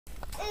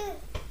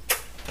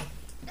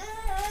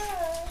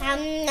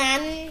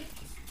Nom.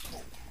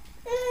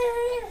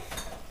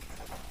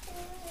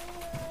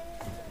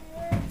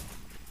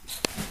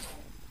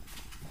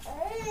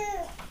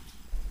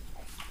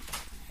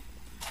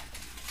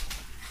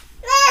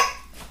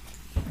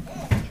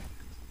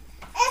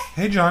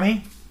 Hey,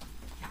 Johnny.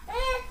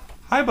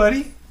 Hi,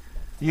 buddy.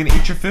 You gonna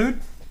eat your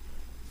food?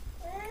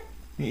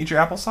 You eat your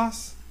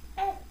applesauce?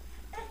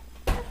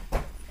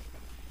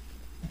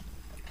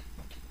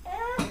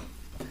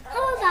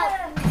 How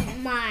about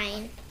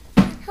mine?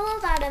 How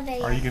about a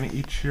baby? Are you gonna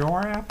eat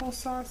your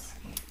applesauce?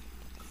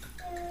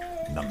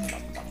 Num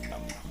num num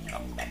num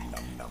num num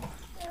num num.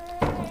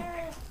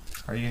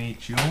 Are you gonna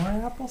eat your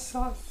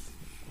applesauce?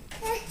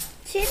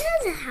 She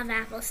doesn't have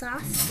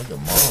applesauce. Look at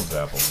Mom's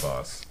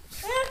applesauce.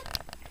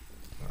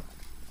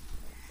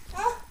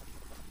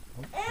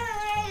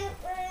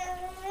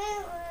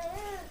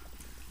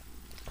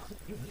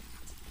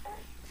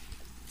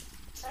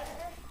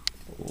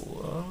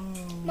 Whoa.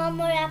 Mom,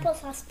 more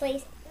applesauce,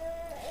 please.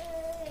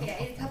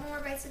 Yeah, eat a couple more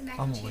bites of mac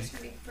and cheese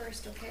for me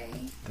first,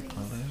 okay? Please.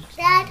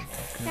 Dad,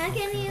 now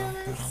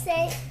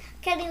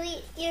can you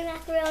eat your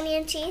macaroni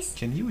and cheese?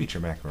 Can you eat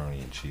your macaroni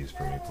and cheese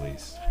for me,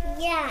 please?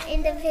 Yeah,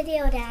 in the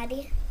video,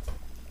 Daddy.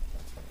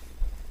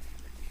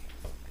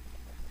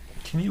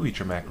 Can you eat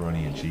your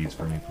macaroni and cheese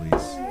for me,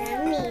 please?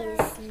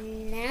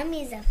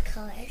 Nummies, of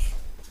course.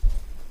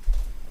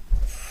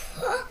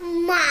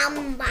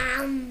 Mom.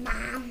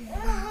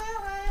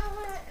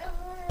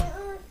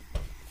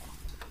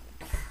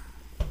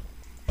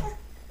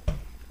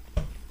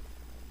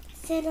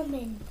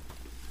 Cinnamon.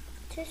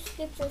 Just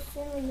get the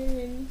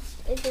cinnamon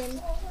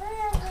again.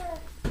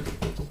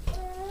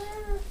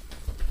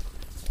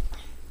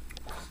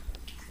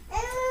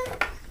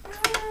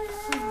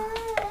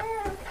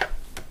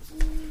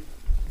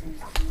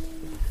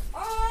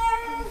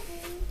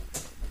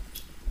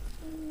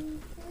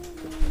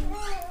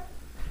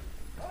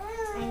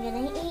 I'm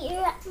gonna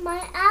eat my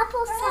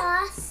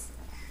applesauce.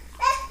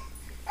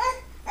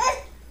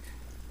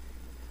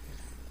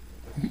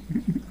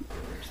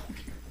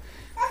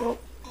 Oh,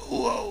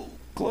 whoa,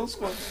 close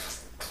one.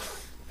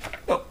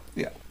 Oh,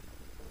 yeah.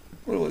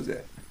 What was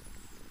that?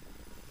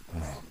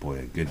 Oh, boy,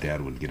 a good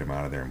dad would get him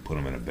out of there and put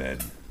him in a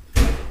bed.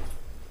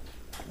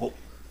 Whoa.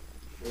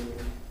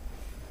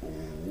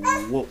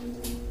 Whoa.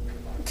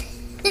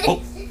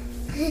 Oh.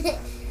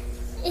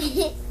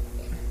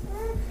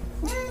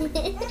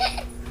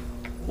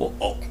 Whoa.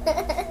 Oh.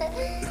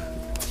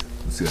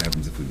 Let's see what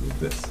happens if we move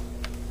this.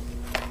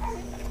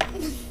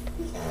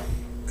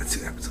 Let's see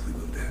what happens if we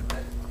move that.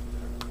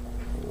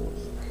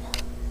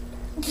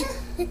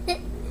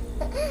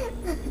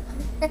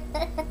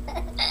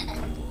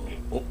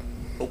 Oh,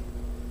 oh.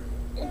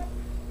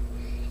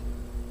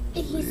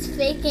 He's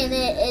faking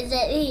it,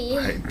 isn't he?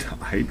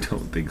 I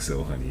don't think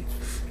so, honey.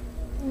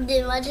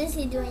 Then what is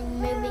he doing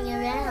moving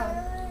around?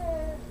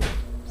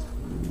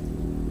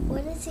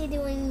 What is he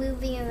doing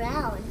moving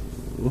around?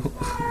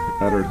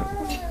 I don't know.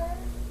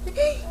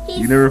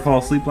 You never fall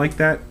asleep like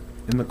that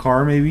in the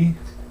car, maybe?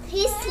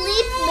 He's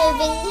sleep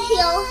moving.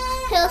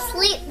 He'll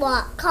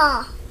sleepwalk,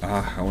 huh?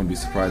 I wouldn't be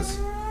surprised.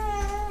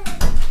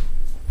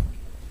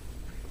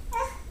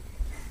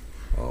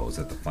 Oh, is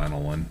that the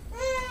final one?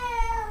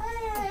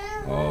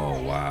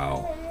 Oh,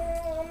 wow.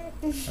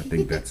 I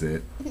think that's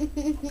it.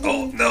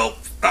 Oh, no!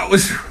 That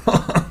was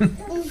wrong!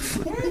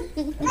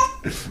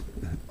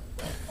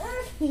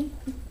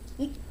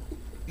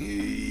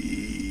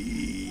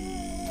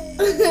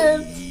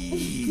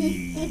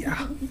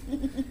 Yeah.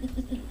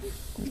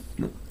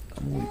 No,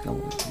 I'm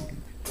awake.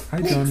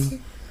 Hi, Johnny.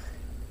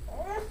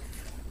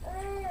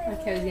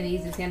 Like I was gonna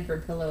use his hand for a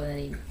pillow and then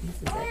he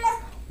misses it.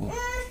 Whoa.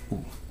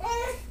 Whoa.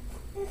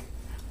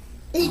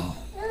 Oh.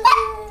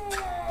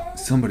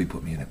 Somebody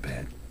put me in a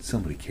bed.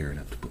 Somebody cared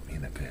enough to put me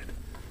in a bed.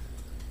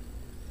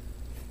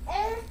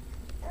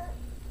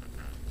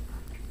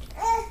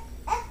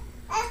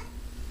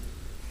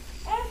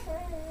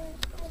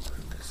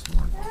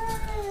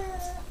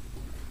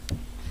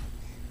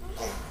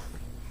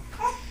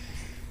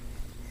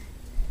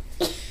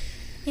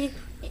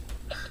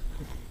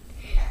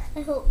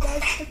 I hope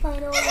that's the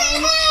final one.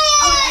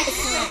 Oh, I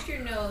scratched your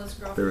nose,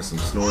 girl. There was some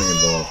snoring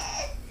involved.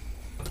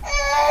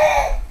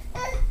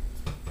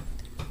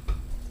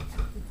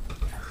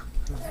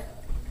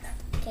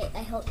 Okay,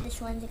 I hope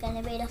this one's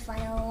gonna be the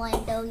final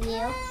one, though,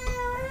 you.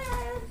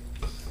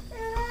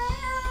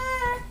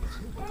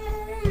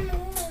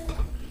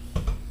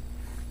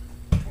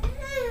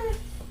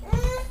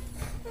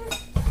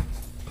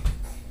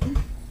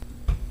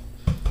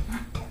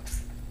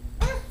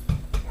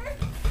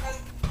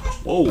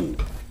 Whoa.